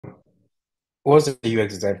what's the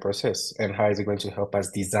UX design process and how is it going to help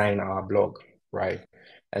us design our blog, right?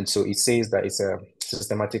 And so it says that it's a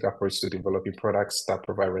systematic approach to developing products that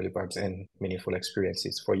provide relevant and meaningful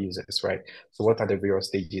experiences for users, right? So what are the various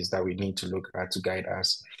stages that we need to look at to guide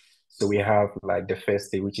us? So we have like the first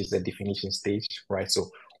stage, which is the definition stage, right? So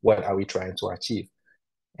what are we trying to achieve?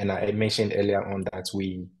 And I mentioned earlier on that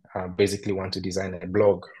we basically want to design a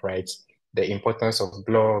blog, right? The importance of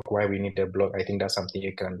blog, why we need a blog, I think that's something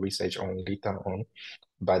you can research on later on.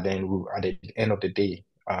 But then at the end of the day,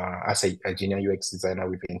 as a junior UX designer,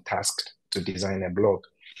 we've been tasked to design a blog.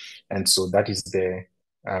 And so that is the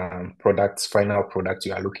final product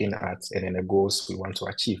you are looking at, and then the goals we want to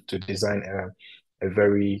achieve to design a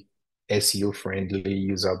very SEO friendly,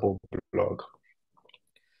 usable blog.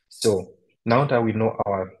 So now that we know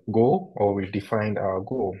our goal or we've defined our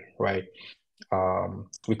goal, right?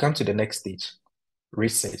 We come to the next stage,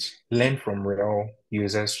 research, learn from real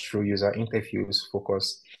users through user interviews,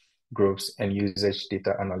 focus groups, and usage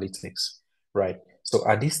data analytics, right? So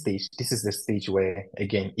at this stage, this is the stage where,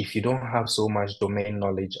 again, if you don't have so much domain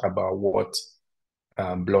knowledge about what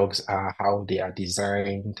blogs are, how they are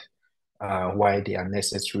designed, why they are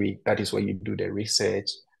necessary, that is where you do the research,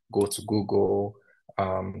 go to Google.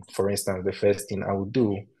 For instance, the first thing I would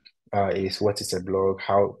do is what is a blog,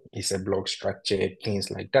 how is a blog structured, things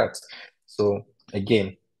like that. So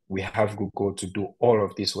again, we have Google to do all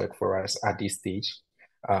of this work for us at this stage.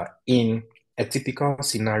 In a typical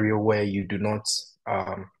scenario where you do not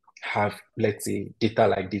have, let's say, data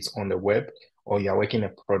like this on the web, or you're working a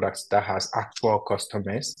product that has actual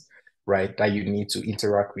customers, right, that you need to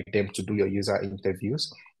interact with them to do your user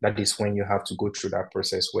interviews, that is when you have to go through that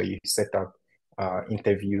process where you set up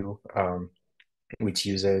interview with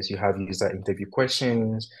users, you have user interview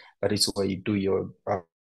questions, that is where you do your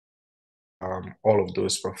all of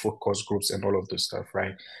those for focus groups and all of those stuff,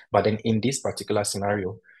 right? But then in this particular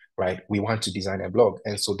scenario, right, we want to design a blog.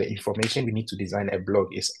 And so the information we need to design a blog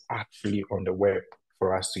is actually on the web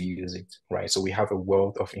for us to use it, right? So we have a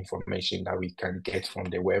wealth of information that we can get from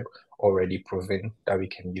the web already proven that we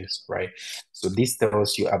can use, right? So this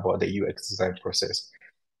tells you about the UX design process.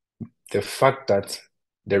 The fact that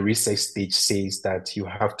the research stage says that you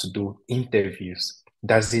have to do interviews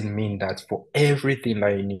doesn't mean that for everything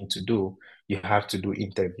that you need to do, you have to do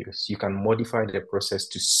interviews. You can modify the process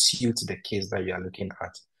to suit the case that you are looking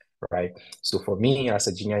at, right? So for me as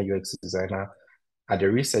a junior UX designer, at the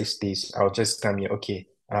research stage, I'll just come here, okay,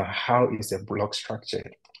 how is a blog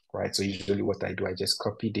structured, right? So usually what I do, I just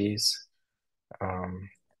copy this, um,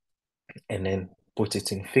 and then put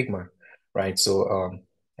it in Figma, right? So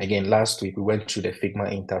again, last week we went through the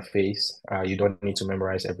Figma interface. You don't need to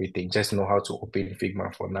memorize everything. Just know how to open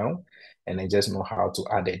Figma for now, and then just know how to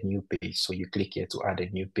add a new page. So you click here to add a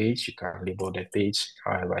new page. You can label the page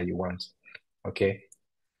however you want. Okay.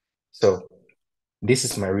 So this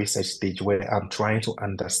is my research stage where I'm trying to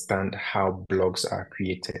understand how blogs are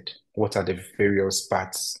created. What are the various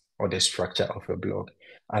parts or the structure of a blog?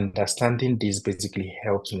 Understanding this basically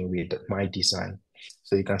helps me with my design.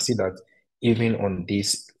 So you can see that even on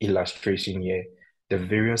this illustration here, the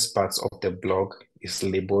various parts of the blog is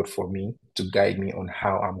labeled for me to guide me on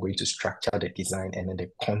how I'm going to structure the design and then the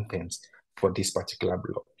content for this particular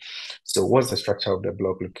blog. So what's the structure of the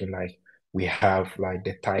blog looking like? We have like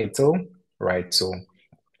the title, right? So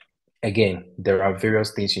again, there are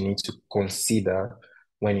various things you need to consider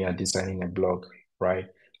when you are designing a blog, right?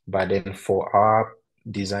 But then for our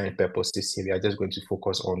design purposes here, we are just going to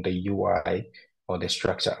focus on the UI or the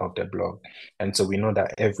structure of the blog. And so we know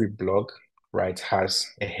that every blog, right, has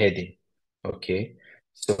a heading. Okay.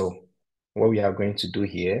 So what we are going to do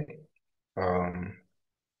here um,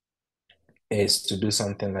 is to do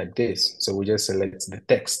something like this. So we just select the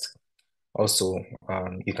text. Also,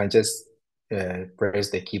 you can just press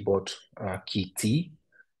the keyboard key T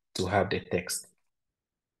to have the text.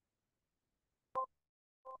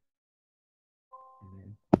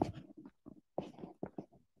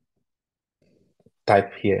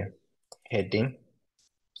 Type here, heading.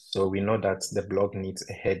 So we know that the blog needs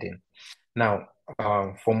a heading. Now,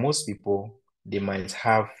 for most people, they might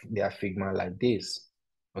have their Figma like this.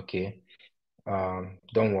 Okay.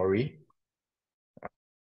 Don't worry.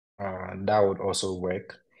 That would also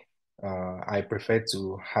work. I prefer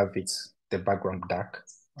to have it the background dark.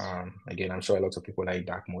 Again, I'm sure a lot of people like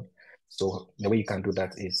dark mode. So the way you can do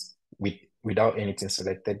that is without anything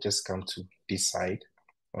selected, just come to this side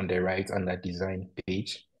on the right under design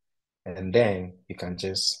page, and then you can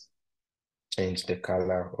just change the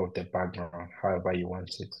color of the background however you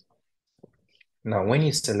want it. Now, when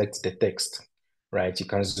you select the text, right, you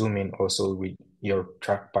can zoom in also with your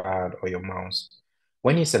trackpad or your mouse.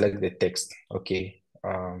 When you select the text, okay,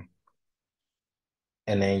 and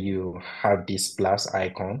then you have this plus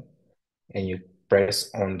icon and you press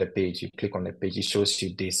on the page, you click on the page, it shows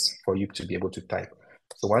you this for you to be able to type.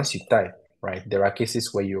 So once you type, right, there are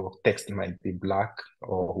cases where your text might be black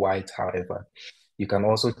or white, however. You can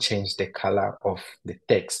also change the color of the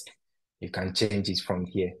text. You can change it from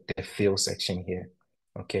here, the fill section here,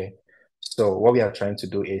 okay? So what we are trying to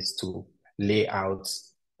do is to lay out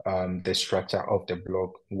the structure of the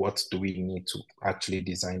blog. What do we need to actually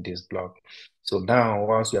design this blog? So now,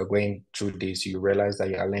 once you are going through this, you realize that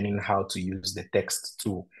you are learning how to use the text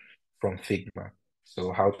tool from Figma.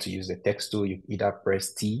 So how to use the text tool, you either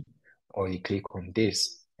press T or you click on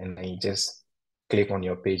this and then you just click on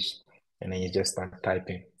your page and then you just start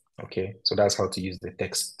typing. Okay, so that's how to use the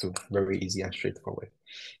text tool. Very easy and straightforward.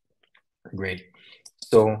 Great.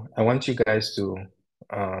 So I want you guys to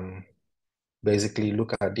basically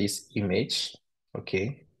look at this image.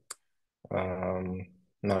 Okay.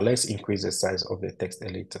 Now let's increase the size of the text a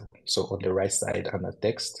little. So on the right side under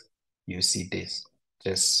text, you see this.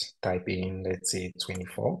 Just type in, let's say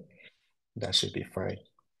 24. That should be fine.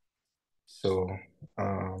 So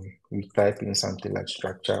we type in something like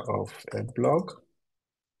structure of a blog.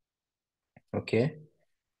 Okay.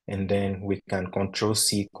 And then we can Control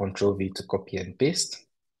C, Control V to copy and paste.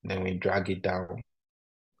 Then we drag it down.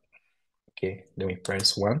 Okay. Then we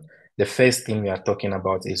press 1. The first thing we are talking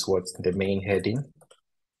about is what? The main heading.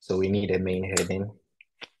 So we need a main heading.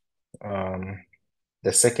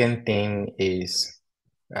 The second thing is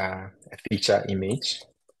a feature image.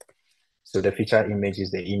 So the feature image is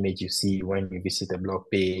the image you see when you visit the blog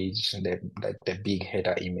page, the big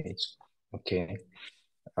header image. Okay.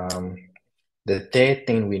 The third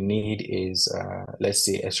thing we need is, let's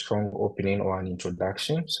say, a strong opening or an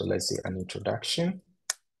introduction. So let's say an introduction.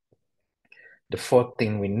 The fourth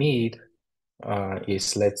thing we need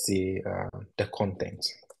is, let's say, the content.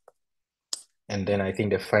 And then I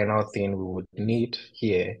think the final thing we would need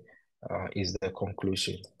here is the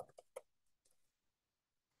conclusion.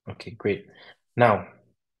 Okay, great. Now,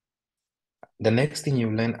 the next thing you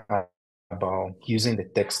learn about using the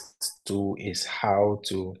text tool is how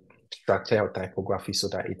to structure your typography so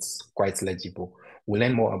that it's quite legible. We'll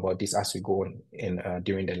learn more about this as we go on in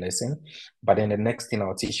during the lesson. But then the next thing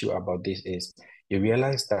I'll teach you about this is you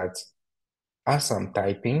realize that as I'm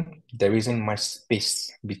typing, there isn't much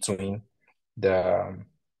space between the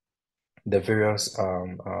various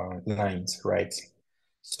lines, right?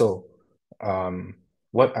 So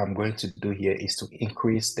what I'm going to do here is to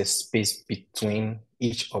increase the space between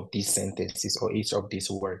each of these sentences or each of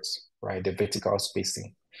these words, right? The vertical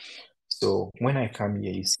spacing. So when I come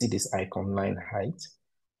here, you see this icon line height.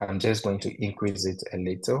 I'm just going to increase it a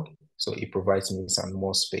little so it provides me some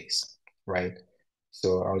more space, right?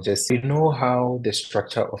 So I'll just, we know how the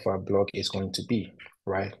structure of our blog is going to be,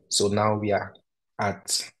 right? So now we are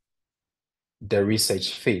at the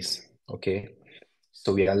research phase, okay?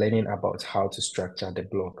 So we are learning about how to structure the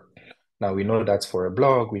blog. Now we know that for a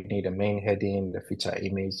blog, we need a main heading, the feature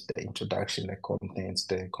image, the introduction, the contents,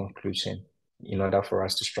 the conclusion, in order for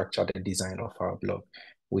us to structure the design of our blog,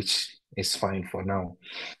 which is fine for now.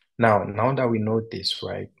 Now that we know this,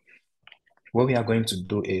 right, what we are going to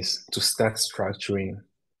do is to start structuring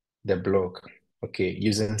the blog, okay,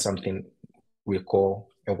 using something we call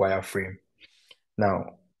a wireframe.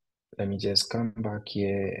 Now, let me just come back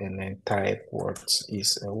here and then type what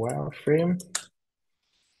is a wireframe.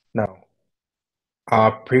 Now,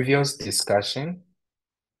 our previous discussion,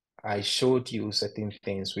 I showed you certain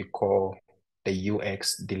things we call the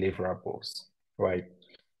UX deliverables, right?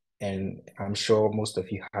 And I'm sure most of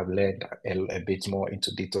you have learned a bit more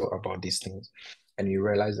into detail about these things. And you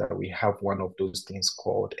realize that we have one of those things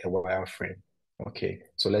called a wireframe. Okay,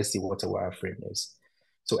 so let's see what a wireframe is.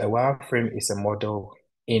 So a wireframe is a model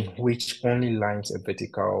in which only lines are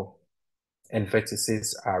vertical and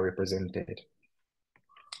vertices are represented.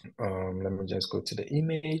 Let me just go to the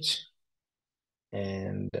image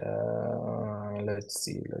and let's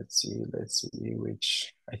see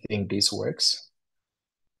which I think this works.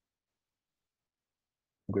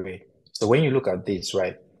 Great. So when you look at this,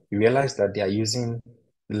 right, you realize that they are using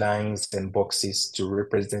lines and boxes to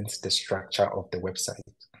represent the structure of the website.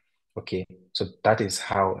 Okay, so that is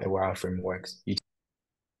how a wireframe works. You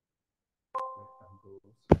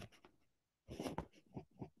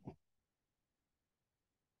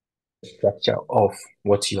structure of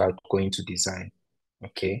what you are going to design.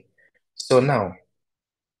 Okay, so now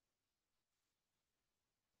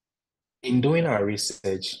in doing our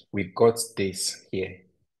research, we got this here,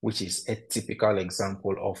 which is a typical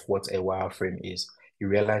example of what a wireframe is. You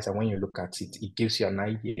realize that when you look at it, it gives you an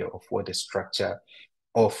idea of what the structure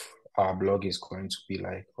of our blog is going to be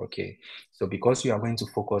like, okay, so because you are going to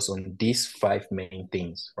focus on these 5 main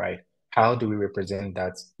things, right? How do we represent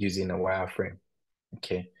that using a wireframe?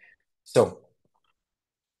 Okay, so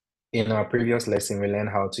in our previous lesson, we learned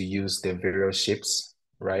how to use the various shapes,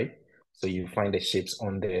 right? So you find the shapes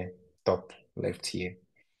on the top left here.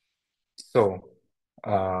 So,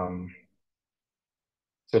 so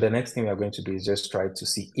the next thing we are going to do is just try to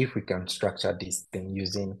see if we can structure this thing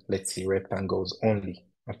using, let's say, rectangles only,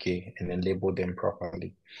 okay, and then label them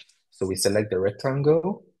properly. So we select the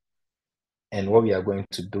rectangle, and what we are going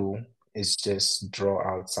to do is just draw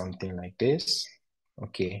out something like this.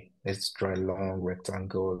 Okay, let's draw a long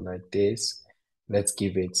rectangle like this. Let's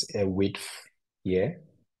give it a width here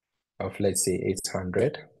of, let's say,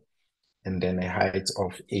 800, and then a height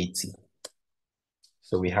of 80.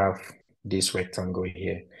 So we have this rectangle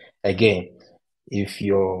here. Again, if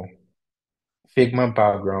your Figma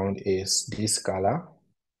background is this color,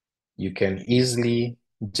 you can easily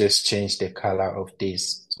just change the color of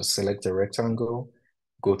this. So select the rectangle,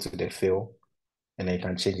 go to the fill, and then you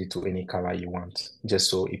can change it to any color you want, just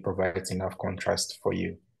so it provides enough contrast for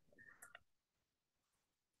you.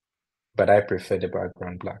 But I prefer the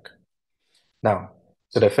background black. Now,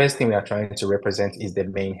 so the first thing we are trying to represent is the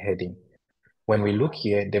main heading. When we look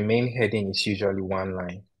here, the main heading is usually one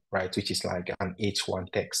line, right? Which is like an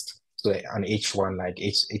H1 text. So an H1 like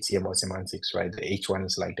HTML semantics, right? The H1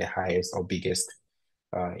 is like the highest or biggest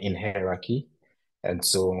in hierarchy. And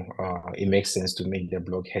so it makes sense to make the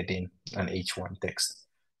blog heading an H1 text.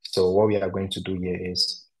 So what we are going to do here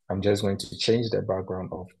is I'm just going to change the background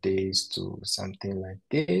of this to something like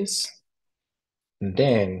this. And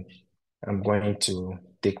then I'm going to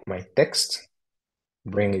take my text,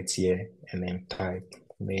 bring it here, and then type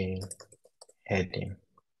main heading.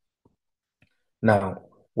 Now,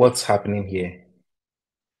 what's happening here?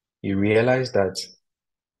 You realize that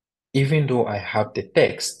even though I have the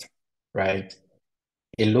text, right,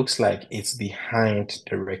 it looks like it's behind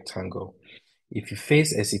the rectangle. If you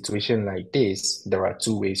face a situation like this, there are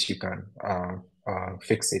 2 ways you can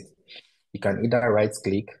fix it. You can either right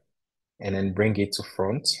click and then bring it to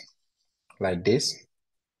front like this,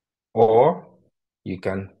 or you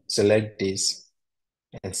can select this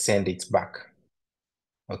and send it back.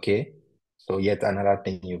 Okay, so yet another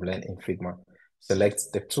thing you've learned in Figma. Select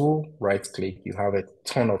the tool, right click, you have a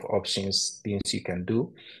ton of options, things you can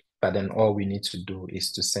do, but then all we need to do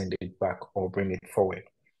is to send it back or bring it forward.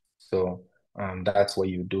 So that's what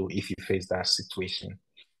you do if you face that situation.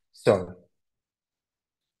 So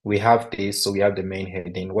we have this, so we have the main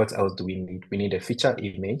heading. What else do we need? We need a feature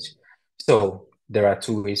image. So there are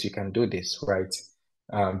 2 ways you can do this, right?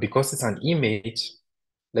 Because it's an image,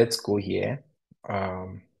 let's go here.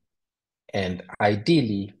 And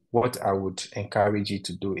ideally, what I would encourage you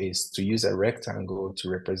to do is to use a rectangle to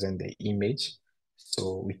represent the image.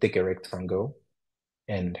 So we take a rectangle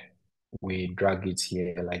and we drag it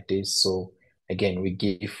here like this. So again, we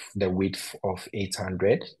give the width of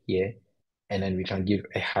 800 here, and then we can give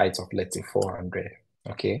a height of, let's say, 400.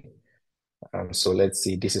 Okay. So let's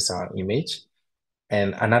see, this is our image.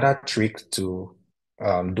 And another trick to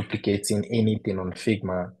duplicating anything on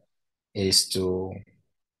Figma is to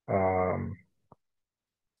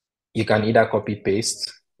you can either copy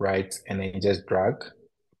paste, right, and then just drag,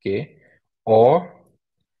 okay, or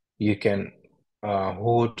you can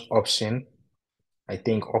hold Option. I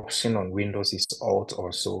think Option on Windows is Alt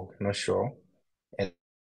also, not sure, and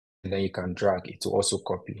then you can drag it to also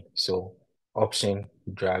copy. So Option,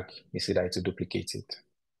 drag, you see that to duplicate it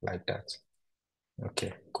like that.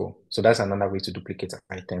 Okay, cool. So that's another way to duplicate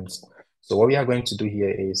items. So what we are going to do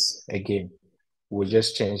here is, again, we'll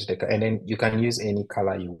just change the, and then you can use any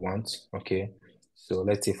color you want, okay? So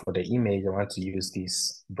let's say for the image, I want to use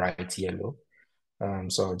this bright yellow.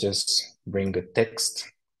 So I'll just bring the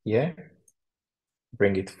text here,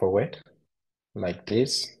 bring it forward like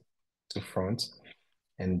this to front,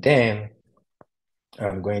 and then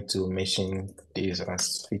I'm going to mention this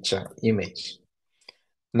as feature image.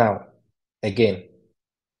 Now, again,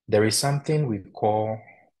 there is something we call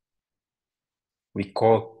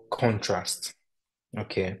contrast,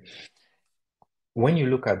 okay? When you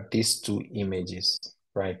look at these 2 images,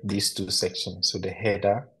 right, these 2 sections, so the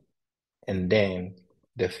header and then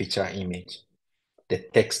the feature image, the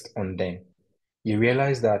text on them, you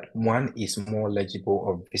realize that one is more legible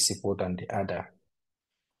or visible than the other.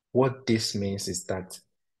 What this means is that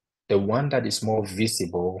the one that is more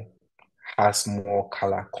visible has more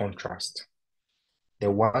color contrast.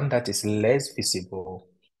 The one that is less visible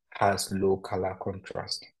has low color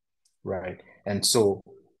contrast, right? And so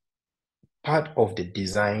part of the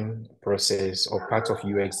design process or part of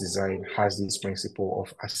UX design has this principle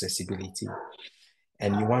of accessibility.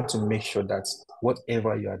 And you want to make sure that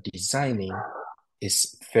whatever you are designing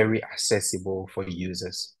is very accessible for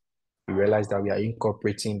users. You realize that we are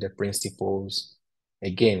incorporating the principles.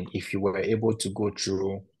 Again, if you were able to go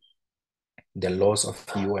through the laws of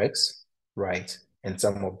UX, right, and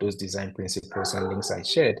some of those design principles and links I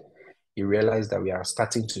shared, you realize that we are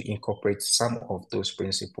starting to incorporate some of those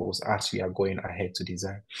principles as we are going ahead to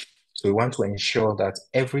design. So we want to ensure that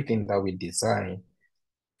everything that we design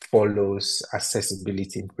follows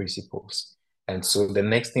accessibility principles. And so the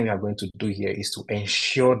next thing we are going to do here is to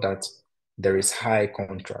ensure that there is high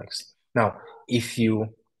contrast. Now, if you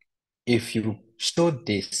show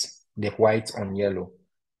this, the white on yellow,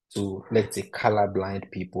 to, let's say,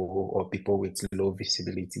 colorblind people or people with low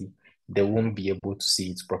visibility, they won't be able to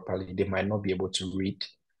see it properly. They might not be able to read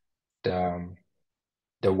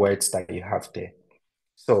the words that you have there.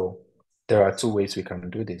 So there are two ways we can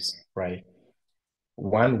do this, right?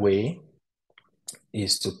 One way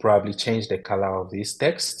is to probably change the color of this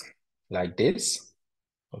text like this,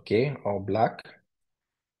 okay, or black.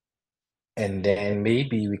 And then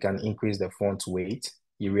maybe we can increase the font weight.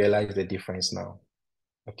 You realize the difference now.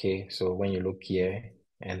 Okay, so when you look here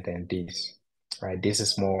and then this, right, this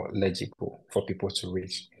is more legible for people to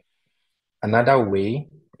read. Another way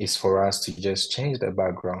is for us to just change the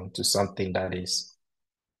background to something that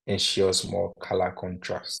ensures more color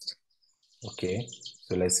contrast. Okay,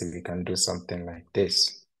 so let's see if we can do something like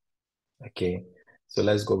this. Okay, so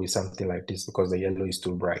let's go with something like this because the yellow is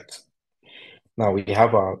too bright. Now we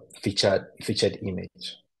have our featured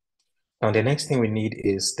image. Now the next thing we need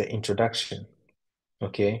is the introduction.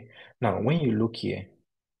 Okay, now when you look here,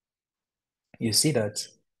 you see that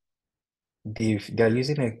they're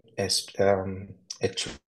using a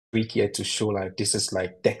trick here to show like this is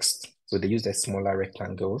like text. So they use the smaller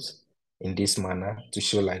rectangles in this manner to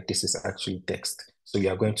show like this is actually text. So we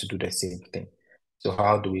are going to do the same thing. So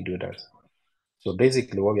how do we do that? So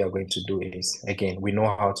basically what we are going to do is, again, we know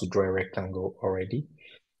how to draw a rectangle already.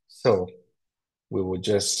 So we will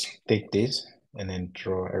just take this and then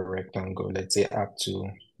draw a rectangle, let's say up to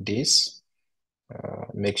this.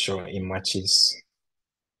 Make sure it matches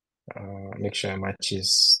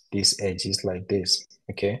these edges like this,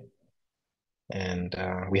 okay? And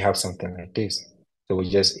we have something like this. So we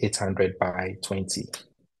just 800 by 20,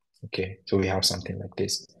 okay? So we have something like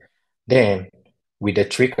this. Then with the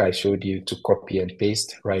trick I showed you to copy and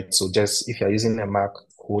paste, right? So just if you're using a Mac,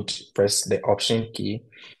 would press the Option key.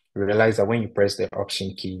 You realize that when you press the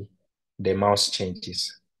Option key, the mouse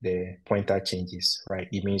changes, the pointer changes, right?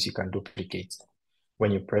 It means you can duplicate.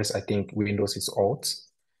 When you press, I think Windows is Alt.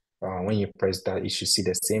 When you press that, you should see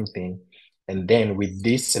the same thing. And then with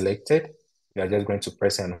this selected, you are just going to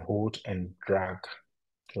press and hold and drag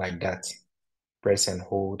like that. Press and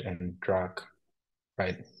hold and drag,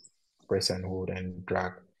 right? Press and hold and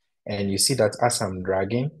drag. And you see that as I'm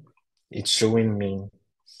dragging, it's showing me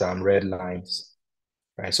some red lines,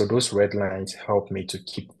 right? So those red lines help me to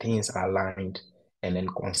keep things aligned and then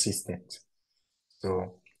consistent.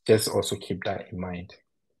 So just also keep that in mind.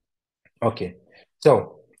 Okay,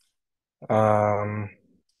 so um,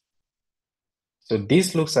 so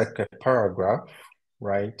this looks like a paragraph,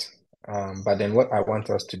 right? But then what I want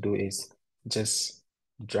us to do is just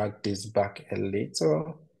drag this back a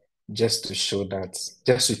little, just to show that,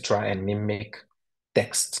 just to try and mimic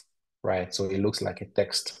text, right? So it looks like a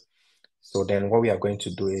text. So then what we are going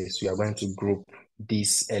to do is we are going to group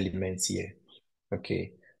these elements here,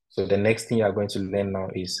 okay? So the next thing you are going to learn now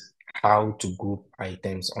is how to group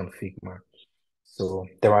items on Figma. So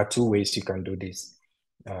there are two ways you can do this.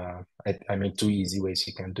 I mean, two easy ways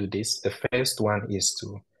you can do this. The first one is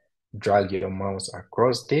to drag your mouse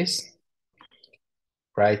across this,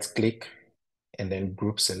 right click, and then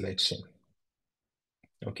group selection.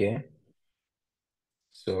 Okay.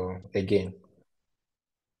 So again,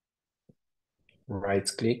 right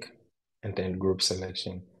click and then group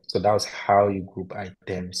selection. So that's how you group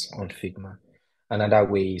items on Figma. Another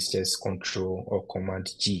way is just Control or Command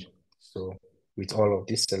G. So with all of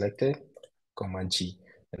this selected, Command G,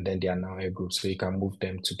 and then they are now a group. So you can move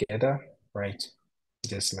them together, right?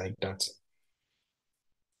 Just like that.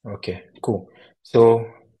 Okay, cool. So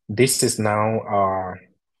this is now our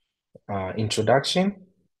introduction.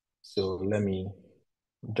 So let me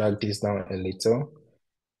drag this down a little.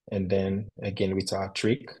 And then again, with our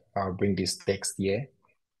trick, I'll bring this text here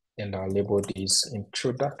and I'll label this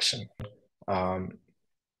introduction.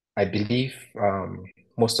 I believe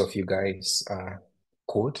most of you guys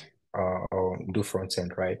code or do front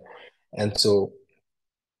end, right? And so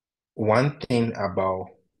one thing about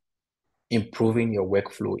improving your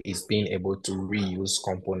workflow is being able to reuse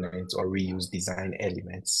components or reuse design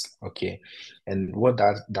elements. Okay. And what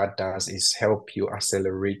that does is help you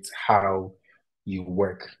accelerate how you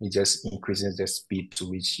work. It just increases the speed to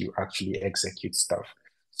which you actually execute stuff.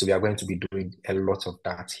 So we are going to be doing a lot of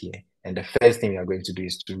that here. And the first thing we are going to do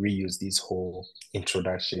is to reuse this whole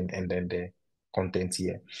introduction and then the content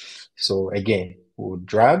here. So again, we'll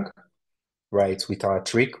drag, right? With our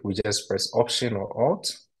trick, we just press Option or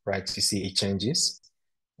Alt, right? To see it changes.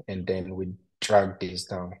 And then we drag this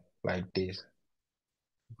down like this.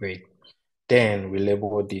 Great. Then we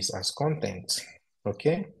label this as content.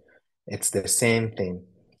 Okay. It's the same thing.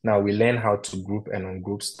 Now we learn how to group and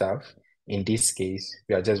ungroup stuff. In this case,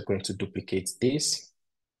 we are just going to duplicate this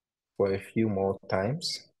for a few more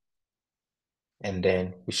times. And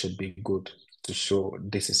then we should be good to show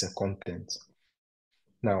this is a content.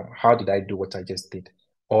 Now, how did I do what I just did?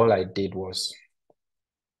 All I did was,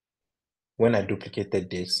 when I duplicated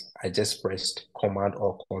this, I just pressed Command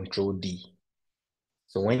or Control D.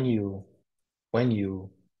 So when you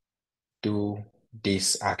do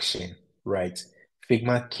this action, right,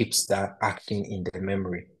 Figma keeps that action in the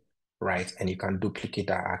memory, right? And you can duplicate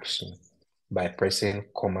that action by pressing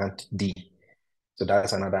Command D. So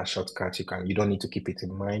that's another shortcut. You don't need to keep it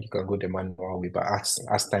in mind. You can go the manual way, but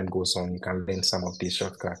as time goes on, you can learn some of these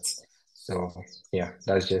shortcuts. So yeah,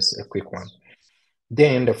 that's just a quick one.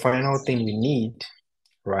 Then the final thing we need,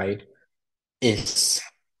 right, is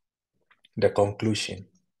the conclusion.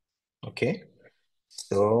 Okay.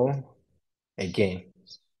 So again,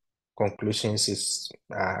 conclusions is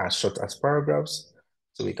as short as paragraphs.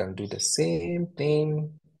 So we can do the same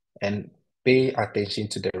thing and pay attention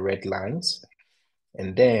to the red lines.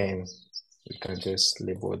 And then we can just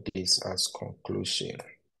label this as conclusion.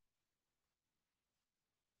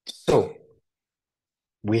 So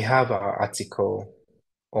we have our article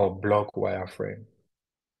or blog wireframe,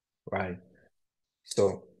 right?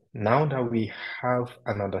 So now that we have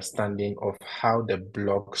an understanding of how the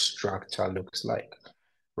blog structure looks like,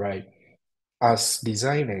 right? As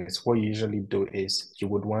designers, what you usually do is you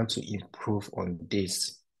would want to improve on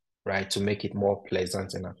this, right? To make it more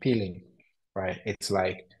pleasant and appealing, right? It's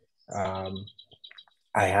like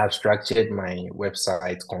I have structured my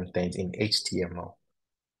website content in HTML.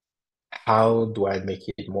 How do I make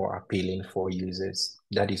it more appealing for users?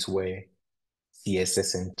 That is where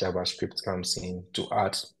CSS and JavaScript comes in to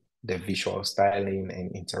add the visual styling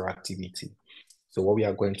and interactivity. So what we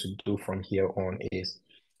are going to do from here on is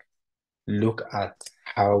look at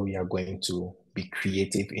how we are going to be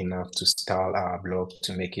creative enough to style our blog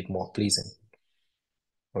to make it more pleasing.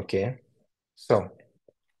 Okay, so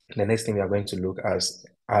the next thing we are going to look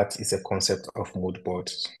at is a concept of mood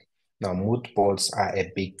boards. Now, mood boards are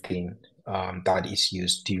a big thing that is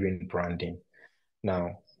used during branding.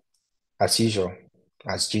 Now, as usual,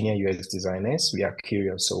 as junior UX designers, we are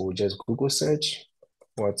curious, so we'll just Google search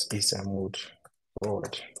what is a mood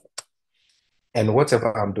board. And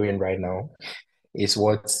whatever I'm doing right now is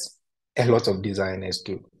what a lot of designers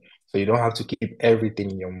do. So you don't have to keep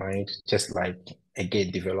everything in your mind, just like,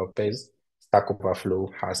 again, developers. Stack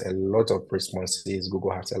Overflow has a lot of responses.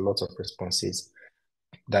 Google has a lot of responses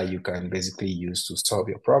that you can basically use to solve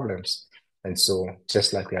your problems. And so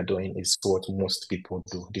just like we are doing is what most people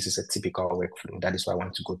do. This is a typical workflow. That is why I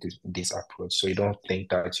want to go to this approach. So you don't think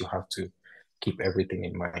that you have to keep everything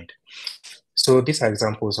in mind. So these are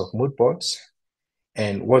examples of mood boards.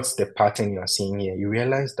 And what's the pattern you are seeing here? You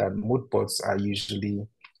realize that mood boards are usually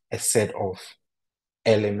a set of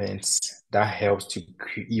elements that helps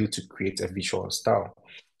you to create a visual style.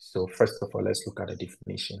 So first of all, let's look at the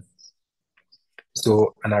definition.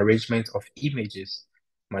 So an arrangement of images,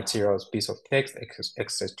 materials, piece of text,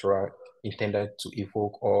 etc., intended to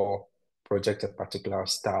evoke or project a particular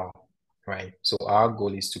style, right? So our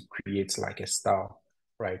goal is to create like a style,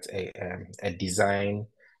 right? A design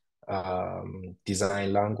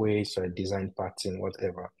design language or a design pattern,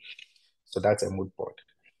 whatever. So that's a mood board.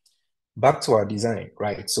 Back to our design,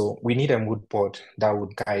 right? So we need a mood board that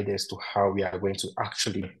would guide us to how we are going to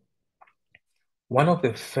actually. One of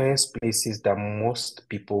the first places that most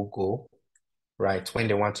people go, right, when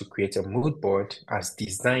they want to create a mood board as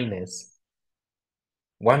designers,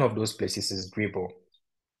 one of those places is Dribble,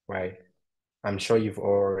 right? I'm sure you've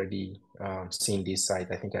already seen this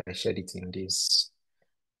site. I think I shared it in this,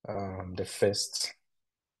 the first,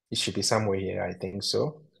 it should be somewhere here, I think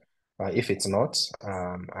so. If it's not,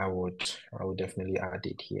 I would definitely add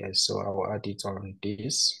it here. So I will add it on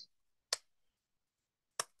this.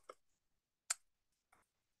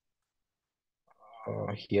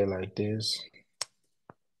 Here like this.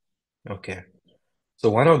 Okay. So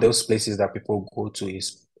one of those places that people go to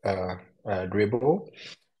is Dribble.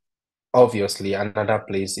 Obviously, another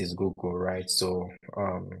place is Google, right? So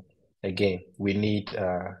again, we need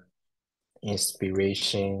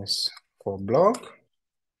inspirations for blog.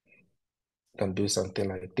 Can do something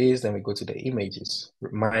like this. Then we go to the images.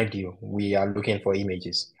 Mind you, we are looking for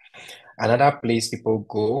images. Another place people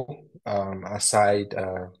go aside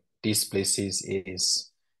these places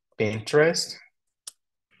is Pinterest.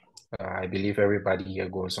 I believe everybody here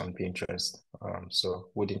goes on Pinterest, so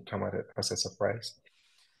wouldn't come as a surprise.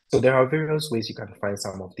 So there are various ways you can find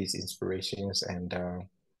some of these inspirations, and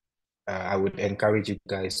I would encourage you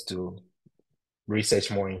guys to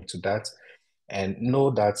research more into that and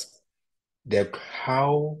know that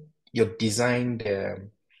how your design,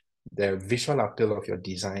 the visual appeal of your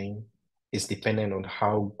design is dependent on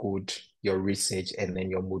how good your research and then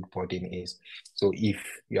your mood boarding is. So if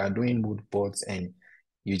you are doing mood boards and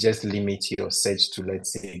you just limit your search to,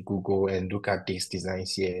 let's say, Google and look at these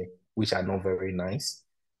designs here, which are not very nice,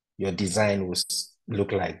 your design will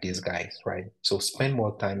look like these guys, right? So spend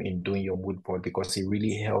more time in doing your mood board because it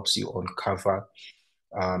really helps you uncover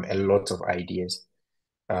a lot of ideas.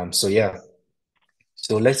 So yeah,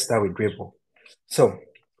 so let's start with Dribble. So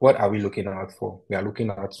what are we looking out for? We are looking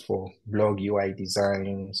out for blog UI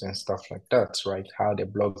designs and stuff like that, right? How the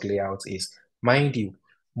blog layout is. Mind you,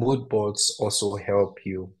 mood boards also help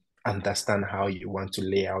you understand how you want to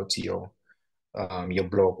lay out your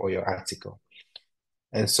blog or your article.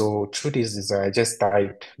 And so through this design, I just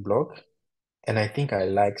typed blog, and I think I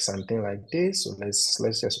like something like this. So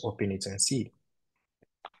let's just open it and see.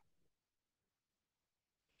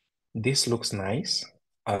 This looks nice,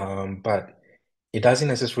 but it doesn't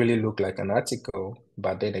necessarily look like an article.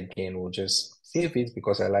 But then again, we'll just save it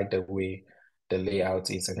because I like the way the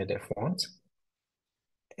layout is and the font.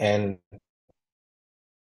 And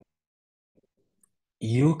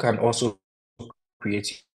you can also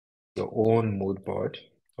create your own mood board.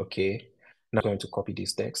 Okay. Now I'm going to copy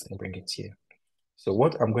this text and bring it here. So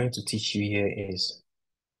what I'm going to teach you here is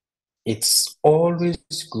it's always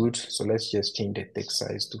good. So let's just change the text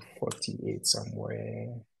size to 48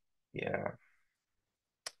 somewhere. Yeah.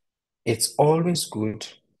 It's always good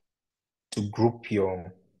to group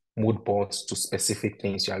your mood boards to specific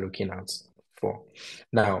things you are looking at for.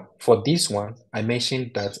 Now, for this one, I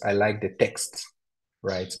mentioned that I like the text,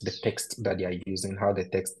 right? The text that they are using, how the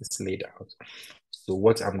text is laid out. So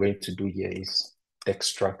what I'm going to do here is text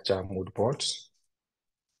structure mood boards,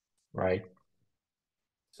 right?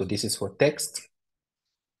 So this is for text.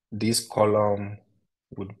 This column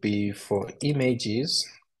would be for images.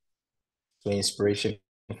 So inspiration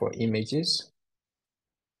for images.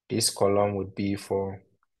 This column would be for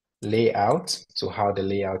layout, so how the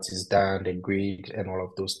layout is done, the grid, and all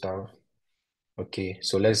of those stuff. Okay,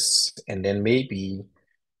 so and then maybe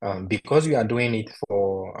because we are doing it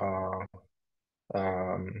for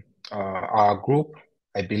our group,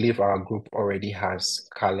 I believe our group already has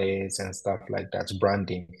colors and stuff like that,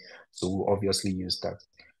 branding. So we'll obviously use that.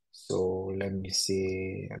 So let me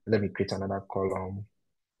see, let me create another column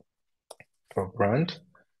for brand.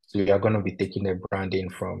 So we are going to be taking the branding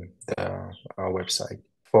from our website.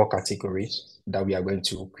 4 categories that we are going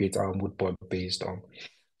to create our mood board based on.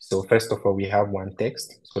 So first of all, we have one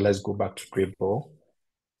text. So let's go back to Dribble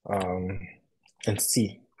and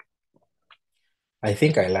see. I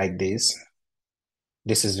think I like this.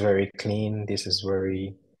 This is very clean. This is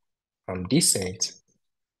very decent.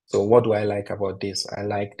 So what do I like about this? I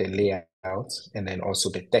like the layout and then also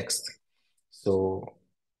the text. So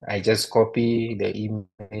I just copy the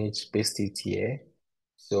image, paste it here.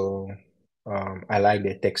 So I like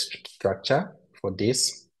the text structure for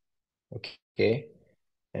this. Okay.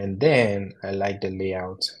 And then I like the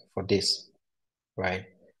layout for this, right?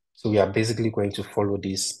 So we are basically going to follow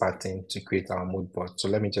this pattern to create our mood board. So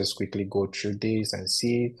let me just quickly go through this and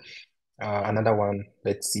see. Another one,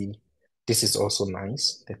 let's see. This is also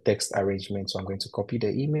nice, the text arrangement. So I'm going to copy the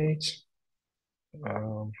image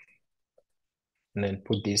and then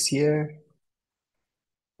put this here.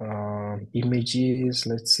 Images,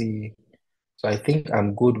 let's see. So I think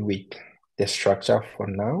I'm good with the structure for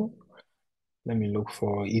now. Let me look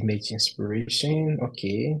for image inspiration.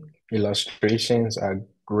 Okay, illustrations are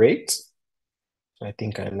great. So I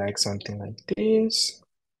think I like something like this.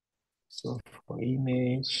 So for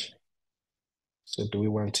image, so do we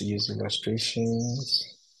want to use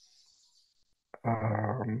illustrations?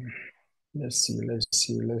 Um, let's see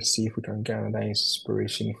if we can get another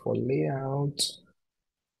inspiration for layout.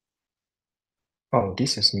 Oh,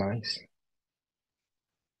 this is nice.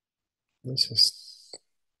 This is,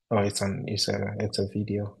 oh, it's a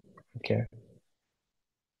video. Okay.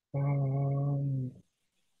 Um,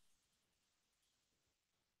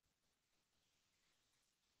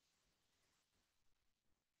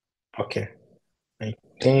 Okay. I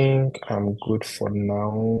think I'm good for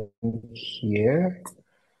now here.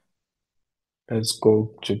 Let's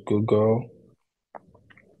go to Google.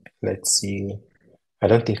 Let's see. I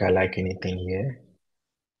don't think I like anything here.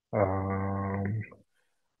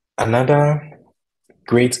 Another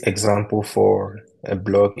great example for a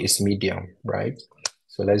blog is Medium, right?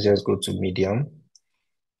 So let's just go to Medium.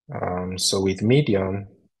 So with Medium,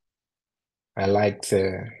 I like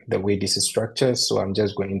the way this is structured. So I'm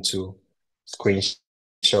just going to screenshot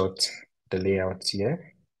the layout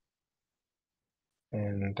here.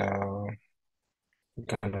 And I'm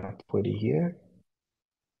gonna put it here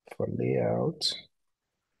for layout.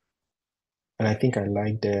 And I think I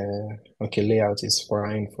like okay, layout is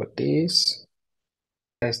fine for this.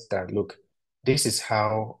 Let's that look. This is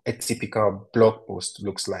how a typical blog post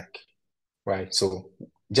looks like, right? So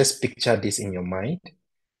just picture this in your mind,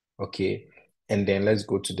 okay? And then let's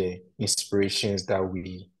go to the inspirations that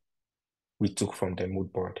we took from the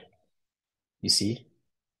mood board. You see,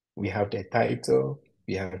 we have the title,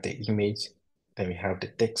 we have the image, then we have the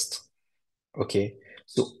text. Okay,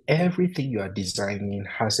 so everything you are designing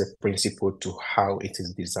has a principle to how it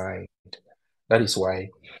is designed. That is why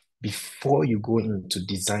before you go into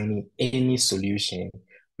designing any solution,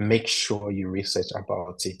 make sure you research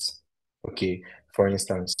about it. Okay, for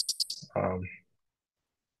instance, um,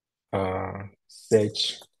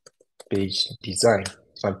 search page design,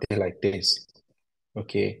 something like this.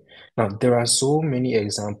 Okay, now there are so many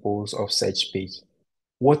examples of search page.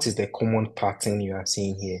 What is the common pattern you are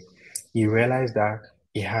seeing here? You realize that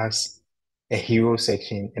it has a hero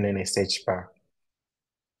section and then a search bar.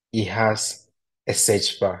 It has a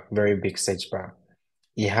search bar, very big search bar.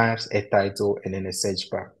 It has a title and then a search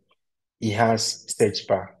bar. It has search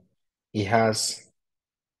bar. It has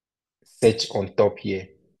search on top here.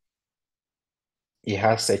 It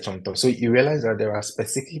has search on top. So you realize that there are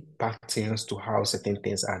specific patterns to how certain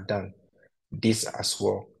things are done. This as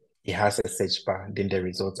well. It has a search bar, then the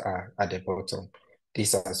results are at the bottom.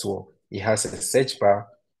 This as well. It has a search bar,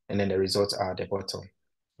 and then the results are at the bottom.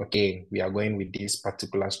 Okay, we are going with this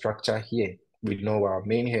particular structure here. We know our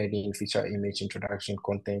main heading, feature, image, introduction,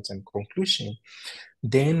 content, and conclusion.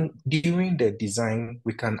 Then during the design,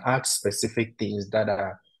 we can add specific things that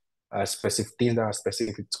are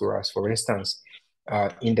specific to us. For instance,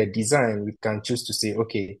 in the design, we can choose to say,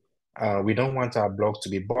 okay, we don't want our blog to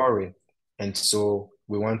be boring. And so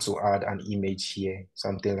we want to add an image here,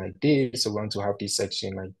 something like this. So we want to have this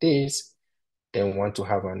section like this. Then we want to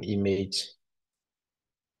have an image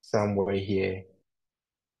somewhere here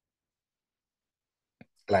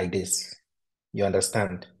like this. You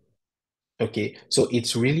understand? Okay, so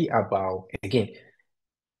it's really about, again,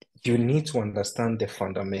 you need to understand the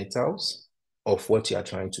fundamentals of what you are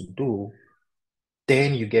trying to do.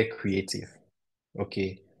 Then you get creative.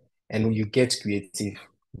 Okay. And you get creative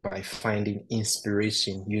by finding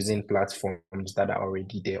inspiration using platforms that are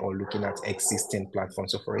already there or looking at existing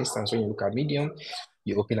platforms. So, for instance, when you look at Medium,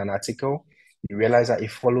 you open an article, you realize that it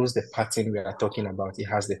follows the pattern we are talking about. It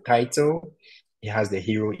has the title, it has the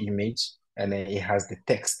hero image, and then it has the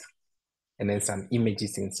text, and then some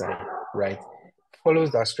images inside, right?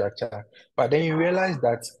 Follows that structure. But then you realize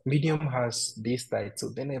that Medium has this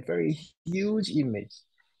title, then a very huge image.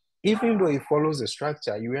 Even though it follows the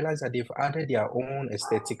structure, you realize that they've added their own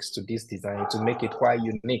aesthetics to this design to make it quite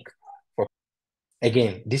unique. For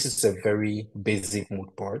again, this is a very basic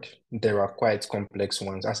mood board. There are quite complex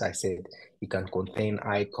ones. As I said, it can contain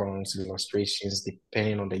icons, illustrations,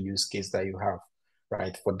 depending on the use case that you have,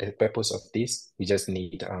 right? For the purpose of this, you just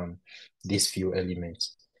need these few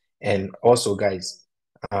elements. And also, guys,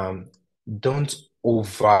 um, don't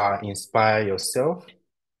over inspire yourself.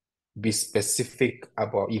 Be specific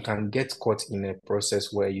about, you can get caught in a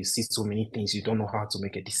process where you see so many things, you don't know how to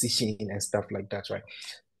make a decision and stuff like that, right?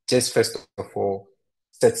 Just first of all,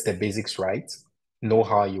 set the basics right, know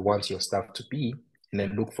how you want your stuff to be, and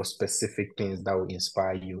then look for specific things that will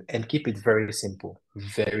inspire you and keep it very simple.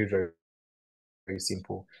 Very, very, very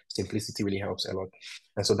simple. Simplicity really helps a lot.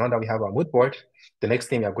 And so now that we have our mood board, the next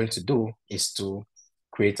thing we are going to do is to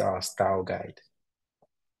create our style guide.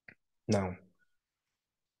 Now,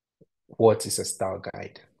 what is a style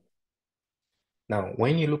guide? Now,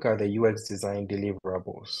 when you look at the UX design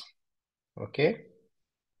deliverables, okay,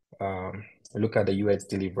 look at the UX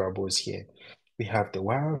deliverables here. We have the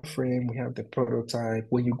wireframe, we have the prototype.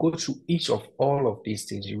 When you go through each of all of these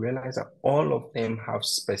things, you realize that all of them have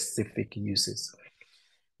specific uses,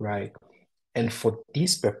 right? And for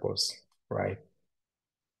this purpose, right,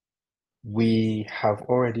 we have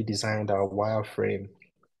already designed our wireframe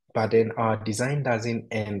But then our design doesn't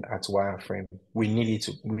end at wireframe. We need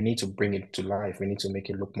to bring it to life. We need to make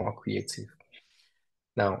it look more creative.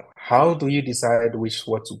 Now, how do you decide which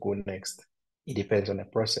what to go next? It depends on the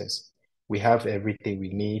process. We have everything we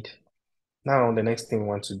need. Now, the next thing we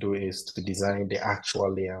want to do is to design the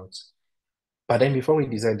actual layout. But then before we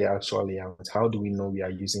design the actual layout, how do we know we are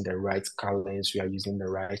using the right colors, we are using the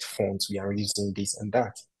right fonts, we are using this and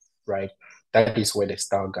that, right? That is where the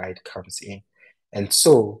style guide comes in. And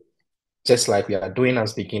so, just like we are doing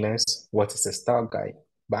as beginners, what is a style guide?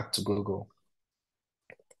 Back to Google.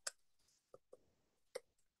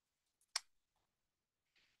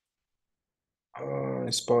 I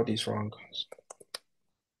spelled this wrong.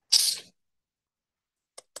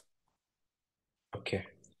 Okay,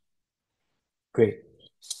 great.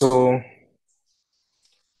 So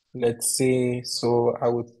let's see. So I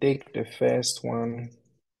would take the first one.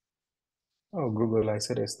 Oh, Google, I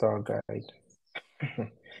said a style guide.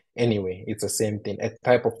 Anyway, it's the same thing. A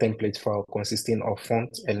type of template file consisting of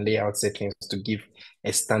font and layout settings to give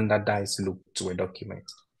a standardized look to a document.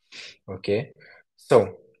 Okay,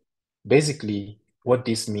 so basically what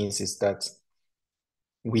this means is that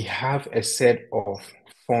we have a set of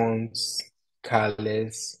fonts,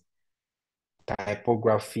 colors,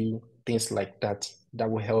 typography, things like that, that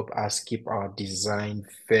will help us keep our design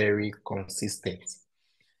very consistent.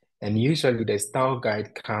 And usually the style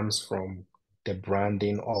guide comes from the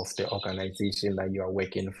branding of the organization that you are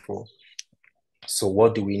working for. So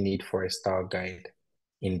what do we need for a style guide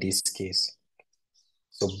in this case?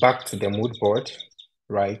 So back to the mood board,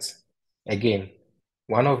 right? Again,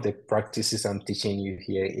 one of the practices I'm teaching you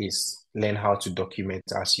here is learn how to document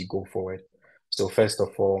as you go forward. So first of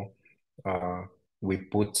all, uh, we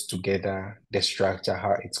put together the structure,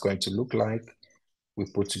 how it's going to look like. We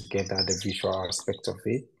put together the visual aspect of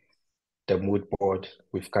it. The mood board,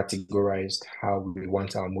 we've categorized how we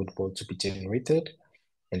want our mood board to be generated.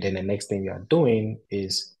 And then the next thing we are doing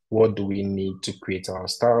is what do we need to create our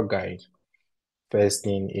style guide? First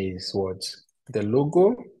thing is what? The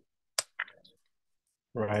logo,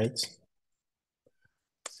 right?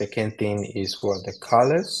 Second thing is what? The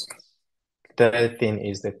colors. Third thing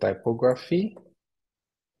is the typography,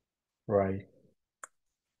 right?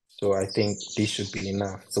 So I think this should be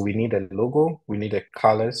enough. So we need a logo, we need the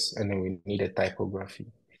colors, and then we need a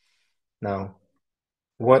typography. Now,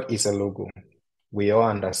 what is a logo? We all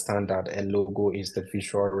understand that a logo is the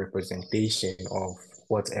visual representation of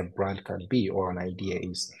what a brand can be or an idea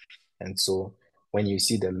is. And so when you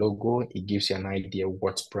see the logo, it gives you an idea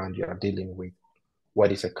what brand you are dealing with.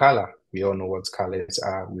 What is a color? We all know what colors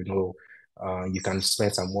are. We know you can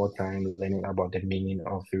spend some more time learning about the meaning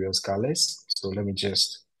of various colors. So let me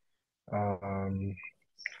just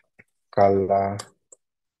color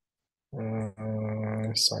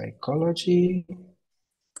psychology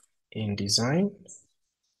in design.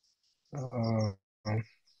 Uh,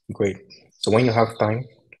 great. So when you have time,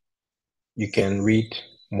 you can read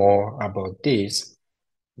more about this,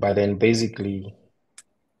 but then basically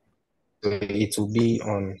it will be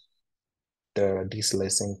on this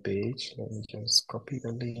lesson page. Let me just copy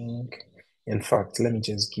the link. In fact, let me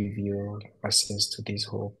just give you access to this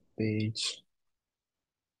whole page.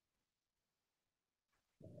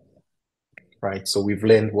 Right, so we've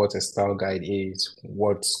learned what a style guide is,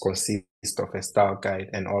 what consists of a style guide,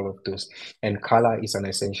 and all of those. And color is an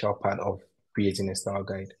essential part of creating a style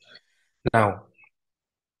guide. Now,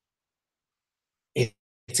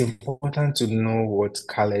 it's important to know what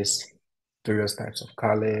colors, various types of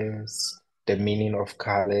colors, the meaning of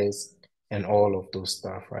colors, and all of those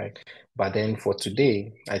stuff, right? But then for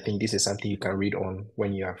today, I think this is something you can read on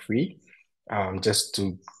when you are free, just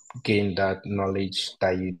to gain that knowledge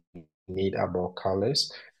that you need about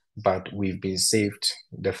colors. But we've been saved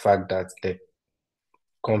the fact that the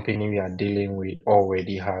company we are dealing with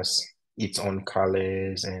already has its own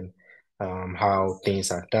colors and how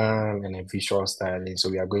things are done and a visual styling. So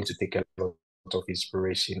we are going to take a lot of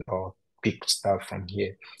inspiration or pick stuff from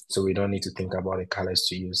here. So we don't need to think about the colors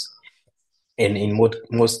to use. And in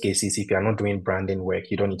most cases, if you're not doing branding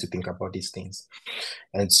work, you don't need to think about these things.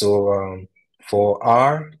 And so for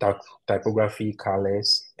our typography,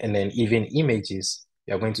 colors, and then even images,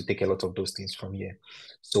 we are going to take a lot of those things from here.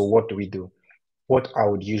 So what do we do? What I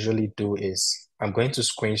would usually do is I'm going to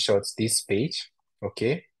screenshot this page,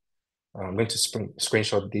 okay? I'm going to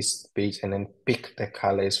screenshot this page and then pick the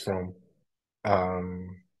colors from,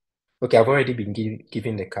 okay, I've already been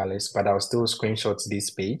given the colors, but I'll still screenshot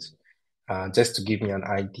this page just to give me an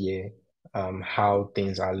idea how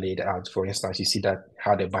things are laid out. For instance, you see that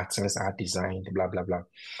how the buttons are designed, blah, blah, blah.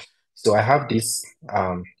 So I have this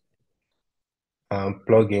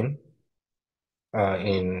plugin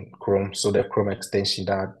in Chrome. So the Chrome extension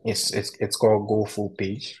that it's called Go Full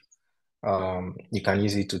Page. You can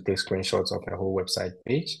use it to take screenshots of a whole website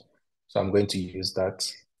page. So I'm going to use that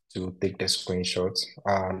to take the screenshots.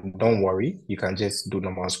 Don't worry, you can just do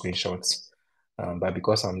normal screenshots. But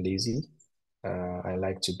because I'm lazy, I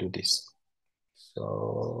like to do this.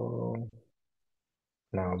 So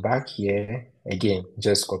now back here, again,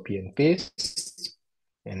 just copy and paste,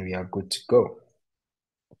 and we are good to go.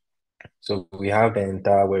 So we have the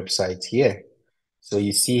entire website here. So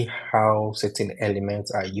you see how certain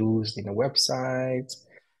elements are used in a website.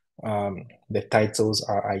 The titles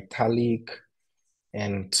are italic,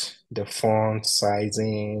 and the font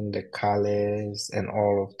sizing, the colors, and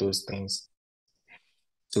all of those things.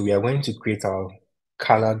 So we are going to create our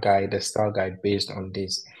color guide, the style guide based on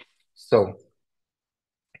this. So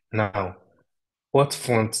now, what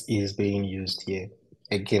font is being used here?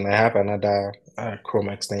 Again, I have another Chrome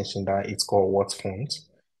extension that it's called What Font,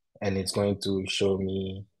 and it's going to show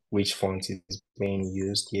me which font is being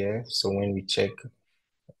used here. So when we check,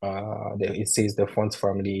 it says the font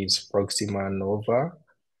family is Proxima Nova.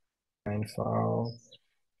 And file,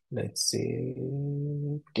 let's say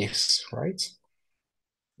this, right?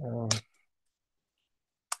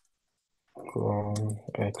 Chrome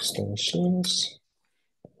extensions.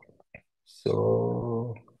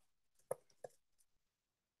 So,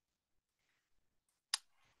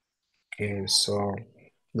 okay, so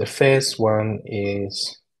the first one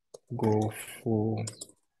is go full,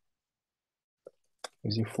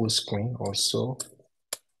 is it full screen also?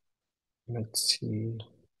 Let's see,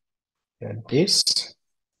 yeah, this.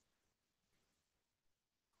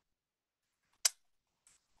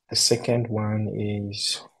 The second one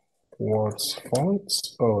is what font?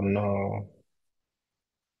 Oh no.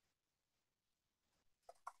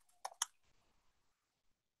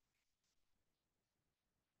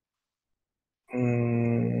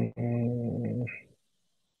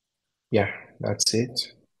 Yeah, that's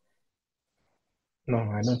it. No,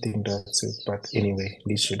 I don't think that's it, but anyway,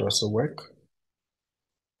 this should also work.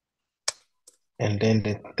 And then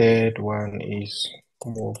the third one is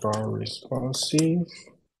mobile responsive.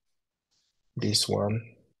 This one,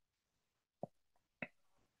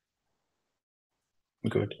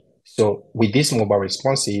 good. So with this mobile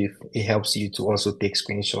responsive, it helps you to also take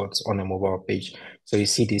screenshots on a mobile page. So you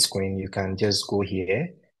see this screen, you can just go here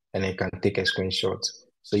and you can take a screenshot.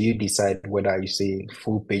 So you decide whether you say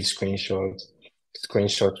full page screenshot,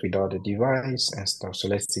 screenshot without the device and stuff. So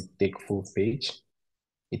let's say take full page.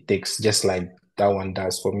 It takes just like that one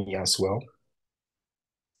does for me as well.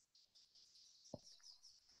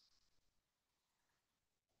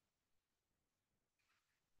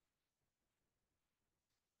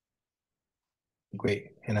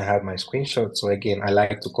 Great. And I have my screenshot. So again, I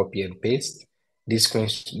like to copy and paste. This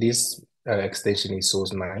extension is so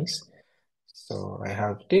nice. So I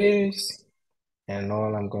have this, and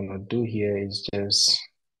all I'm gonna do here is just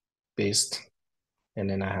paste, and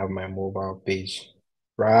then I have my mobile page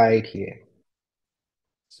right here.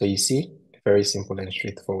 So you see, very simple and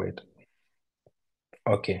straightforward.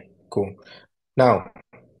 Okay, cool. Now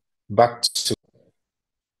back to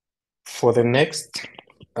for the next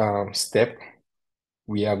step,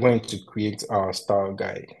 we are going to create our style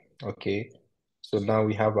guide. Okay, so now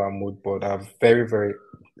we have our mood board, a very, very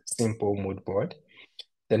simple mood board.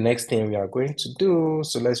 The next thing we are going to do,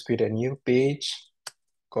 so let's create a new page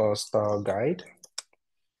called style guide.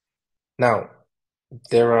 Now,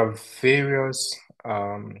 there are various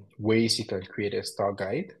ways you can create a style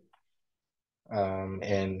guide.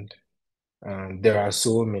 And there are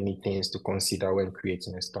so many things to consider when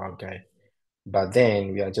creating a style guide. But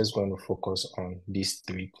then we are just going to focus on these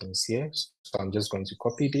three things here. So I'm just going to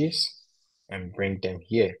copy this and bring them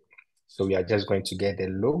here. So we are just going to get the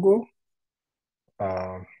logo.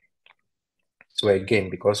 So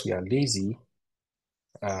again, because we are lazy,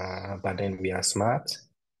 but then we are smart,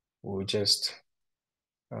 we'll just,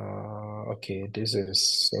 okay, this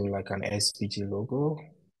is seem like an SVG logo.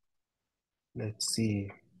 Let's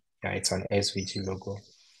see. Yeah, it's an SVG logo.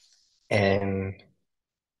 And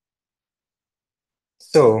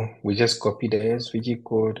so we just copy the SVG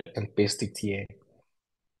code and paste it here.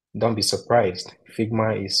 Don't be surprised.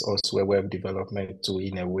 Figma is also a web development tool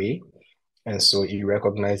in a way. And so it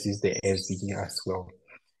recognizes the SVG as well.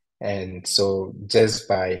 And so just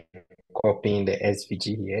by copying the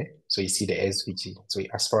SVG here, so you see the SVG. So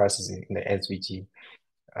as far as in the SVG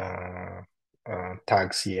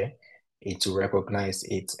tags here, it will recognize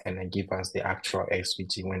it and then give us the actual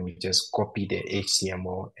SVG when we just copy the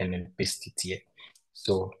HTML and then paste it here.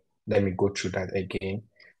 So let me go through that again.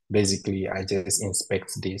 Basically, I just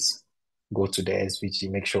inspect this go to the SVG,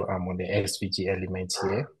 make sure I'm on the SVG element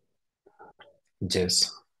here.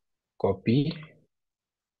 Just copy,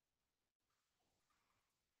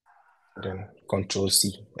 then Control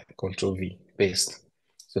C, Control V, paste.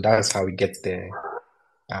 So that's how we get the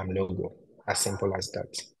logo, as simple as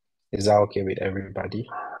that. Is that okay with everybody?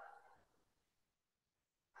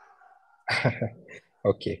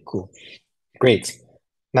 Okay, cool. Great.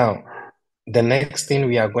 Now, the next thing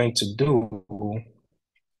we are going to do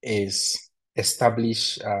is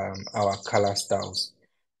establish our color styles.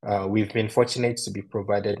 We've been fortunate to be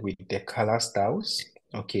provided with the color styles.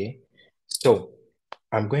 Okay, so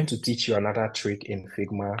I'm going to teach you another trick in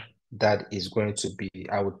Figma that is going to be,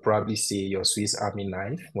 I would probably say, your Swiss Army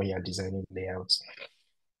knife when you're designing layouts.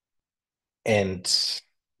 And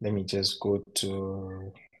let me just go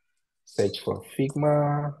to search for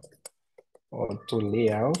Figma auto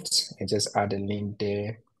layout and just add a link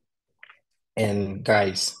there. And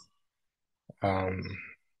guys,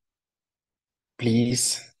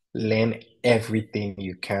 please learn everything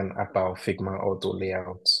you can about Figma auto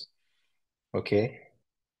layouts. Okay?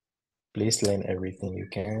 Please learn everything you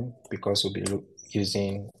can because we'll be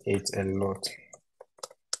using it a lot.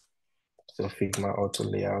 So Figma auto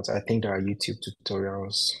layouts. I think there are YouTube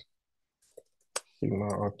tutorials.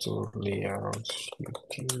 Figma auto layouts,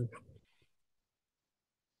 YouTube.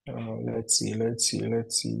 Let's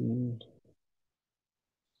see.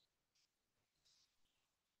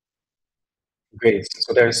 Great.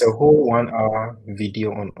 So there's a whole 1 hour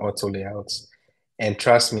video on auto layouts. And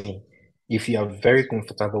trust me, if you are very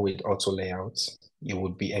comfortable with auto layouts, you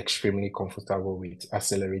would be extremely comfortable with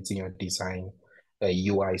accelerating your design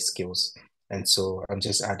UI skills. And so I'm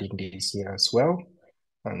just adding this here as well.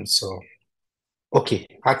 And so, okay,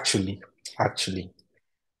 actually,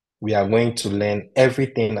 we are going to learn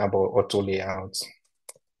everything about auto layouts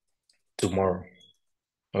tomorrow.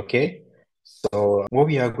 Okay? So what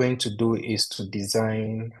we are going to do is to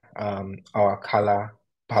design our color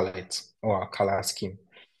palette or our color scheme.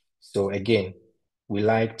 So again, we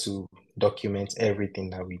like to document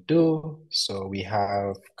everything that we do. So we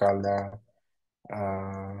have color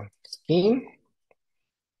scheme.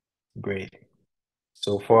 Great.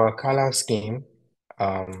 So for our color scheme,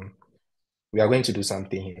 we are going to do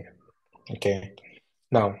something here. Okay.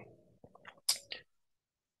 Now,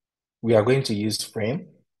 we are going to use frame.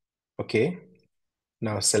 Okay.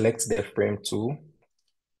 Now select the frame tool,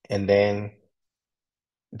 and then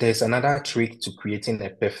there's another trick to creating a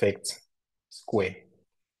perfect square.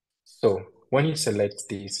 So when you select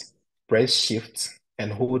this, press Shift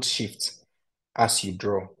and hold Shift as you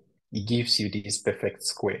draw. It gives you this perfect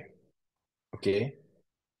square. Okay.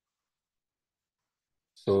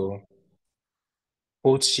 So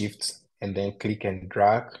hold Shift and then click and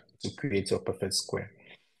drag to create your perfect square.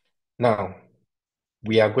 Now,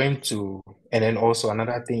 we are going to, and then also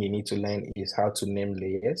another thing you need to learn is how to name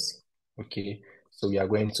layers. Okay. So we are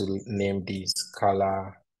going to name this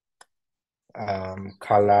color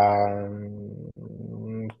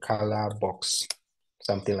color box,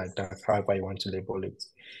 something like that, however you want to label it.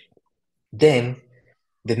 Then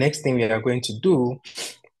the next thing we are going to do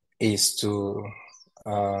is to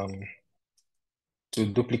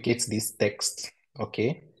duplicate this text,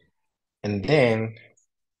 okay? And then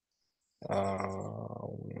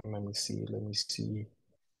let me see,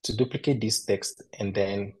 to duplicate this text and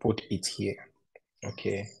then put it here,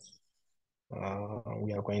 okay?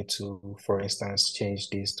 We are going to, for instance, change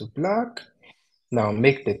this to black. Now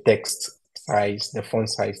make the text size, the font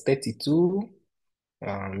size 32,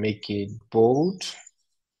 make it bold,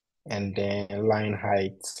 and then line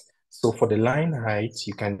height. So for the line height,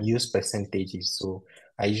 you can use percentages. So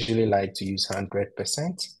I usually like to use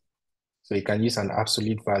 100%. So you can use an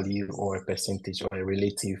absolute value or a percentage or a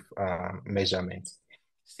relative measurement.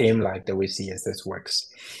 Same like the way CSS works.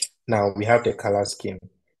 Now we have the color scheme.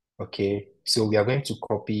 Okay, so we are going to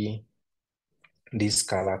copy this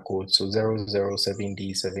color code. So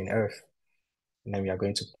 007D7F. And then we are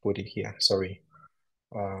going to put it here. Sorry.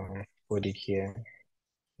 Put it here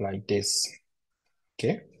like this.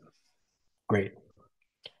 Okay, great.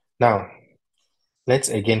 Now, let's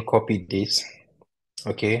again copy this.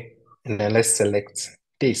 Okay, and then let's select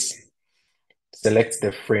this. Select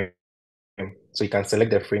the frame. So you can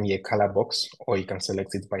select the frame here, color box, or you can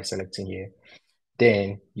select it by selecting here.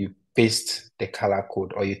 Then you paste the color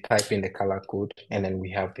code or you type in the color code, and then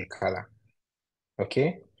we have the color.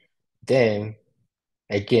 Okay, then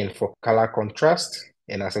again, for color contrast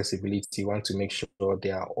and accessibility, you want to make sure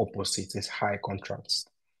they are opposite, is high contrast.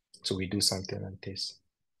 So we do something like this.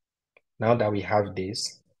 Now that we have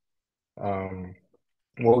this,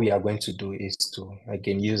 what we are going to do is to,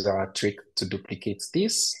 again, use our trick to duplicate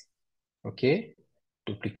this. Okay,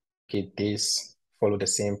 duplicate this, follow the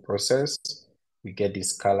same process. We get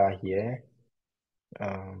this color here.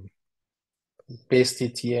 Paste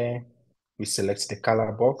it here. We select the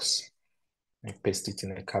color box and paste it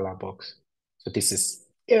in the color box. So this is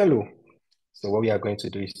yellow. So what we are going to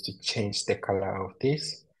do is to change the color of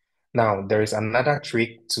this. Now, there is another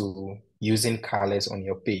trick to using colors on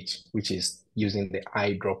your page, which is using the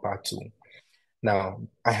eyedropper tool. Now,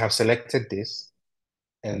 I have selected this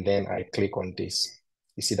and then I click on this.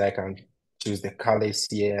 You see that I can choose the colors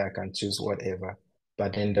here, I can choose whatever.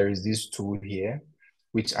 But then there is this tool here,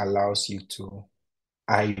 which allows you to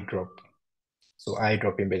eyedrop. So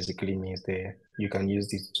eyedropping basically means that you can use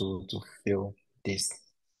this tool to fill this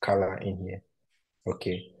color in here.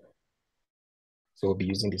 Okay. So we'll be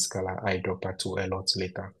using this color eyedropper tool a lot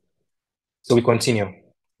later. So we continue,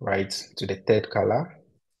 right, to the third color.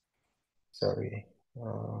 Sorry.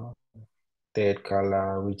 Third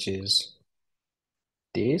color, which is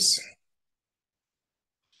this.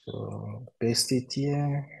 So paste it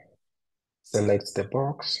here, select the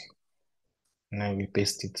box, and then we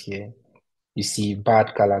paste it here. You see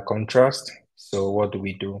bad color contrast. So what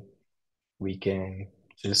do? We can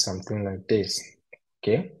choose something like this,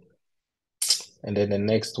 okay? And then the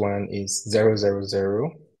next one is 000.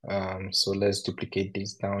 So let's duplicate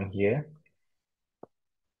this down here.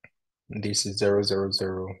 This is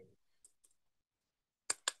 000.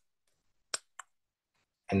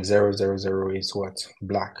 And 000 is what?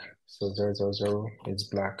 Black. So 000 is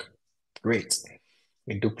black. Great.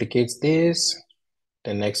 We duplicate this.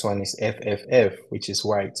 The next one is FFF, which is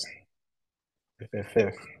white.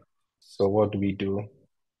 FFF. So what do?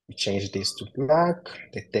 We change this to black,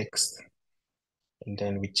 the text, and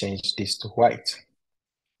then we change this to white.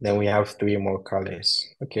 Then we have 3 more colors.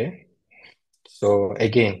 Okay. So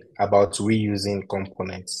again, about reusing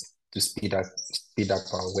components to speed up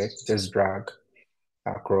our work, just drag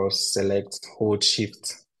across, select, hold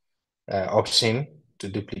Shift option to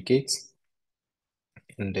duplicate,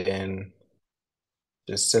 and then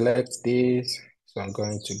just select this. So I'm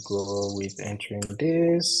going to go with entering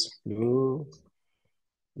this blue.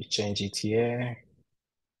 We change it here.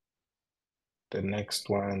 The next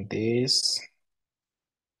one, this.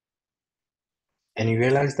 And you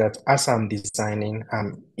realize that as I'm designing,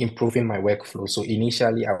 I'm improving my workflow. So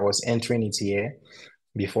initially I was entering it here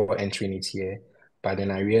before entering it here, but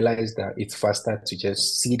then I realized that it's faster to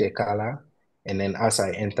just see the color. And then as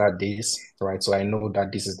I enter this, right, so I know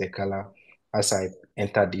that this is the color. As I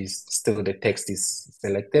enter this, still the text is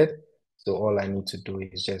selected. So all I need to do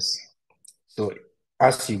is just, so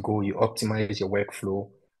as you go, you optimize your workflow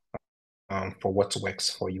for what works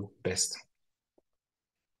for you best.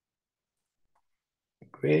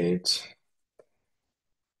 Great.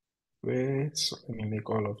 Great. So let me make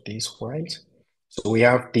all of these white. So we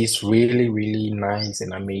have this really, really nice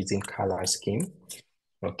and amazing color scheme.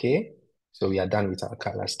 Okay. So we are done with our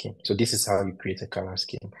color scheme. So this is how you create a color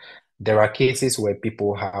scheme. There are cases where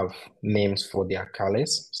people have names for their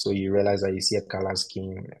colors. So you realize that you see a color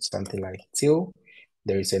scheme, something like teal.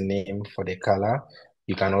 There is a name for the color.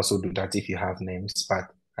 You can also do that if you have names, but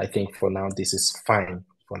I think for now, this is fine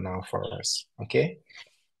for now for us. Okay.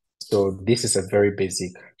 So this is a very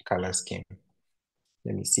basic color scheme.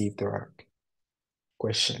 Let me see if there are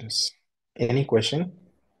questions. Any question?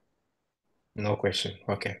 No question.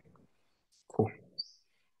 Okay, cool.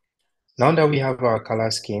 Now that we have our color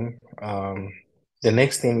scheme, the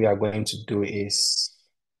next thing we are going to do is,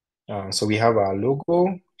 so we have our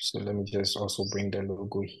logo. So let me just also bring the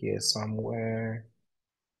logo here somewhere.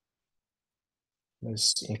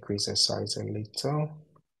 Let's increase the size a little.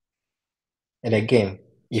 And again,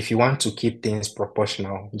 if you want to keep things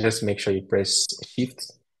proportional, just make sure you press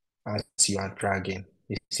Shift as you are dragging.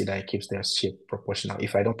 You see that it keeps the shape proportional.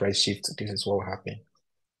 If I don't press Shift, this is what will happen.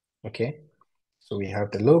 Okay, so we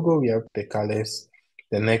have the logo, we have the colors.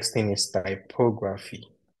 The next thing is typography.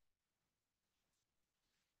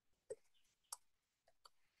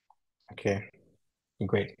 Okay,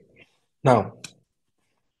 great. Now,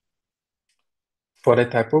 for the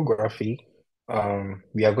typography,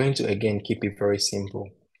 we are going to again keep it very simple.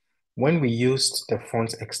 When we used the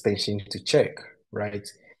font extension to check, right,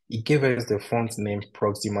 it gave us the font name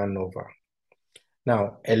Proxima Nova.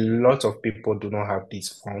 Now, a lot of people do not have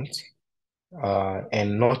this font,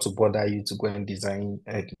 and not to bother you to go and design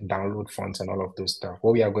and download fonts and all of those stuff.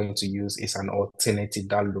 What we are going to use is an alternative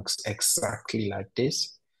that looks exactly like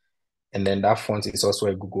this. And then that font is also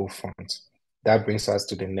a Google font. That brings us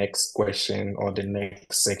to the next question or the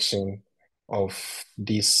next section of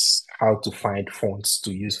this, how to find fonts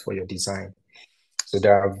to use for your design. So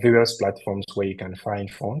there are various platforms where you can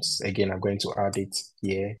find fonts. Again, I'm going to add it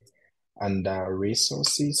here under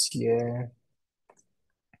resources here,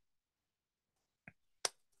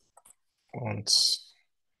 fonts.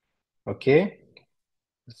 Okay.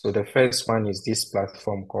 So the first one is this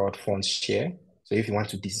platform called FontShare. So if you want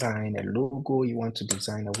to design a logo, you want to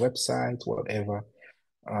design a website, whatever,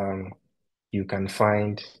 you can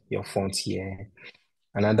find your fonts here.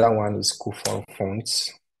 Another one is Kickoff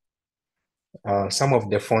fonts. Some of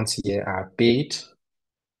the fonts here are paid,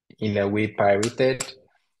 in a way pirated,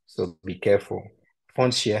 so be careful.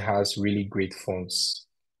 FontShare has really great fonts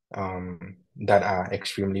that are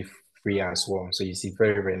extremely free as well. So you see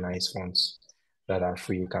very, very nice fonts that are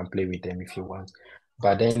free. You can play with them if you want.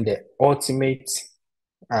 But then the ultimate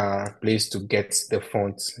place to get the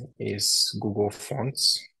font is Google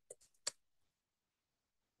Fonts.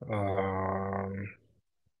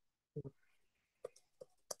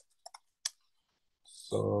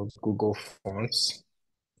 So Google Fonts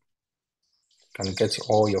can get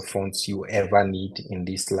all your fonts you ever need in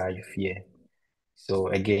this life here. So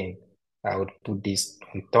again, I would put this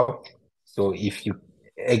on top. So if you,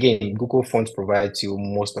 again, Google Fonts provides you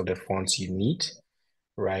most of the fonts you need,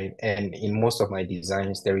 right? And in most of my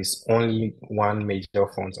designs, there is only one major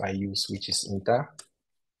font I use, which is Inter.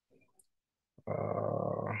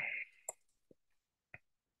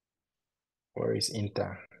 Where is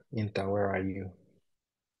Inter? Inter, where are you?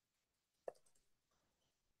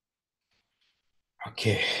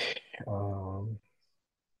 Okay.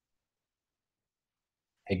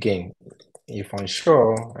 Again, if I'm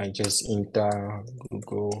sure, I just enter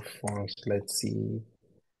Google Fonts. Let's see.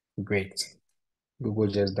 Great. Google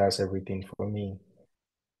just does everything for me.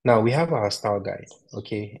 Now we have our style guide,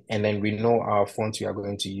 okay? And then we know our font we are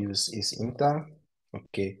going to use is Inter,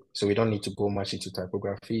 okay? So we don't need to go much into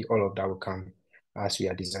typography. All of that will come as we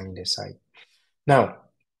are designing the site. Now,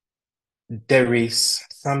 there is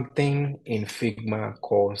something in Figma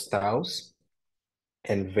called styles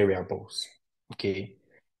and variables, okay?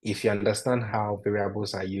 If you understand how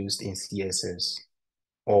variables are used in CSS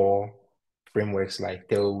or frameworks like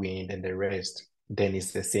Tailwind and the rest, then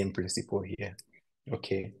it's the same principle here,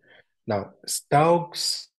 okay? Now,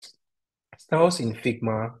 styles in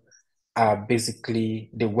Figma are basically,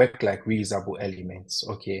 they work like reusable elements,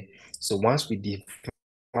 okay? So once we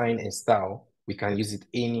define a style, we can use it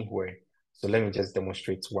anywhere. So let me just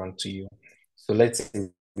demonstrate one to you. So let's say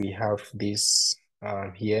we have this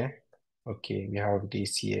here. Okay, we have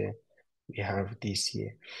this here. We have this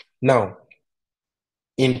here. Now,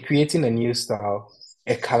 in creating a new style,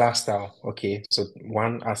 a color style, okay, so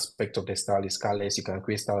one aspect of the style is colors. You can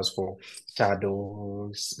create styles for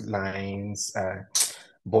shadows, lines,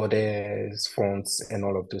 borders, fonts, and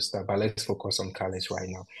all of those stuff. But let's focus on colors right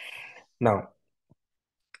now. Now,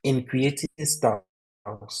 in creating styles,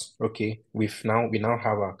 okay, we now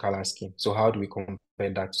have our color scheme. So how do we compare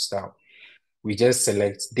that to style? We just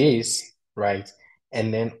select this, right?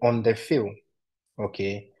 And then on the fill,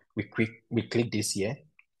 okay, we click this here,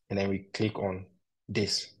 and then we click on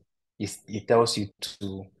this. It tells you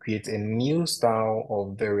to create a new style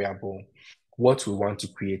of variable. What we want to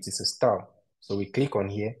create is a style. So we click on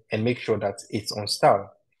here and make sure that it's on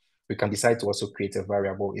style. We can decide to also create a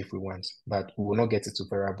variable if we want, but we will not get into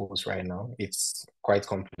variables right now. It's quite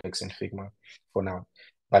complex in Figma for now.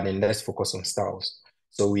 But then let's focus on styles.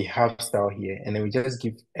 So we have style here, and then we just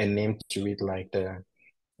give a name to it like the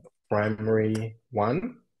primary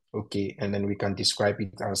one. Okay, and then we can describe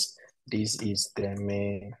it as this is the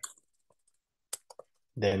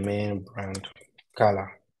main brand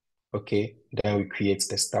color. Okay, then we create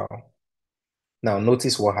the style. Now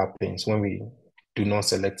notice what happens when we do not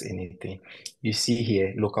select anything. You see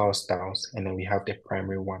here local styles, and then we have the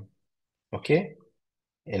primary one. Okay,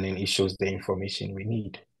 and then it shows the information we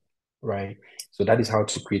need, right? So that is how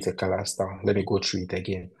to create a color style. Let me go through it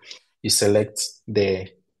again. You select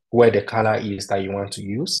where the color is that you want to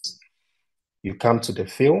use. You come to the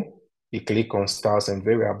fill, you click on styles and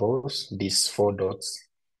variables, these four dots.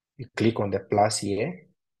 You click on the plus here.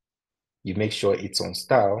 You make sure it's on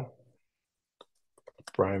style.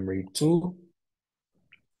 Primary 2.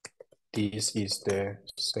 This is the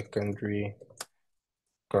secondary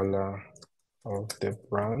color of the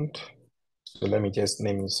brand. So let me just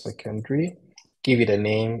name it secondary. Give it a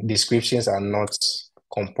name. Descriptions are not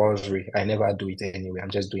compulsory. I never do it anyway. I'm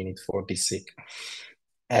just doing it for this sake.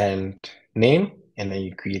 And name, and then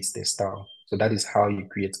you create the style. So that is how you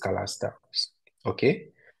create color styles. Okay?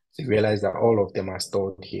 So you realize that all of them are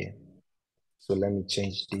stored here. So let me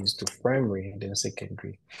change these to primary and then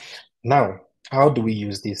secondary. Now, how do we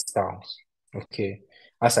use these styles? Okay,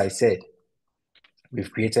 as I said,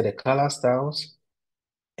 we've created the color styles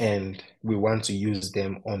and we want to use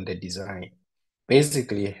them on the design.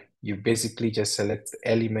 Basically, you basically just select the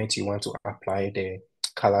element you want to apply the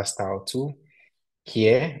color style to.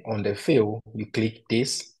 Here on the fill, you click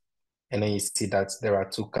this, and then you see that there are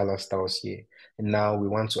two color styles here. And now we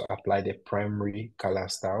want to apply the primary color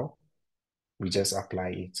style. We just apply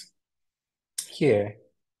it. Here,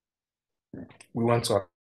 we want to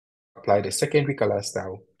apply the secondary color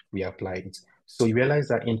style. We apply it. So you realize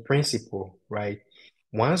that in principle, right,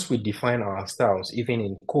 once we define our styles, even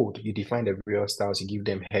in code, you define the various styles, you give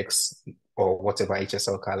them hex or whatever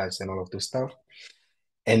HSL colors and all of those stuff.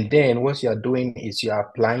 And then what you are doing is you are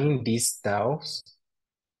applying these styles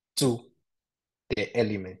to the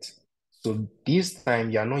element. So this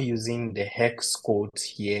time you are not using the hex code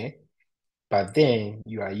here, but then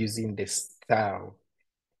you are using the style.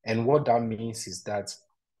 And what that means is that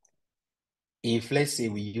if, let's say,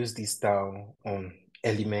 we use this style on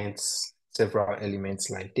elements, several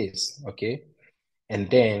elements like this, okay? And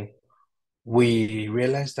then we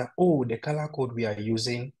realize that, oh, the color code we are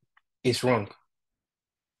using is wrong.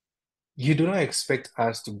 You do not expect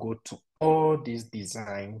us to go to all these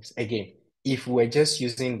designs. Again, if we're just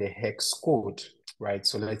using the hex code, right?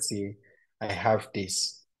 So let's say I have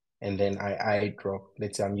this, and then I drop,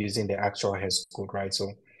 let's say I'm using the actual hex code, right?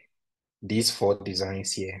 So these 4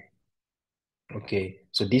 designs here. Okay,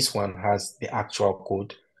 so this one has the actual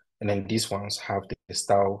code, and then these ones have the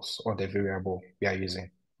styles or the variable we are using.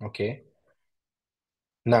 Okay.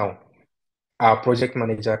 Now, our project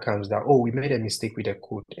manager comes down, oh, we made a mistake with the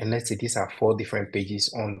code, and let's say these are 4 different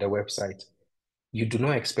pages on the website. You do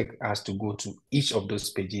not expect us to go to each of those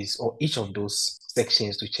pages or each of those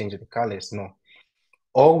sections to change the colors. No.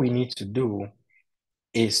 All we need to do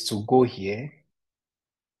is to go here,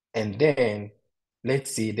 and then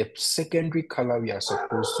let's say the secondary color we are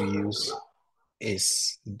supposed to use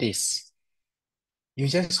is this. You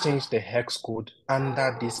just change the hex code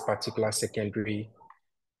under this particular secondary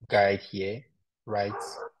guide here, right?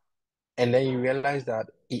 And then you realize that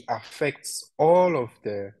it affects all of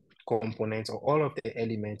the components or all of the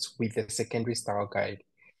elements with the secondary style guide.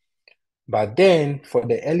 But then for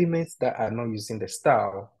the elements that are not using the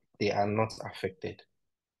style, they are not affected.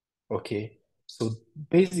 Okay. So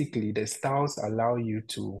basically the styles allow you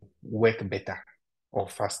to work better or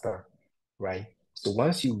faster, right? So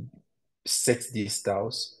once you set these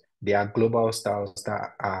styles, they are global styles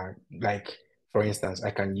that are like, for instance,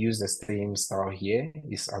 I can use the same style here.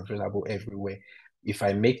 It's available everywhere. If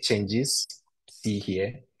I make changes, see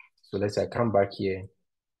here. So let's say I come back here,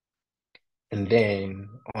 and then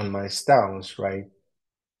on my styles, right,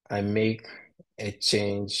 I make a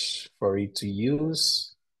change for it to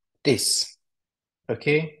use this.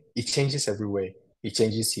 Okay, it changes everywhere. It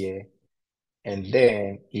changes here, and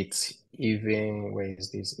then it's even, where is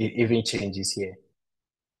this? It even changes here.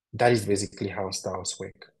 That is basically how styles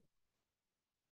work.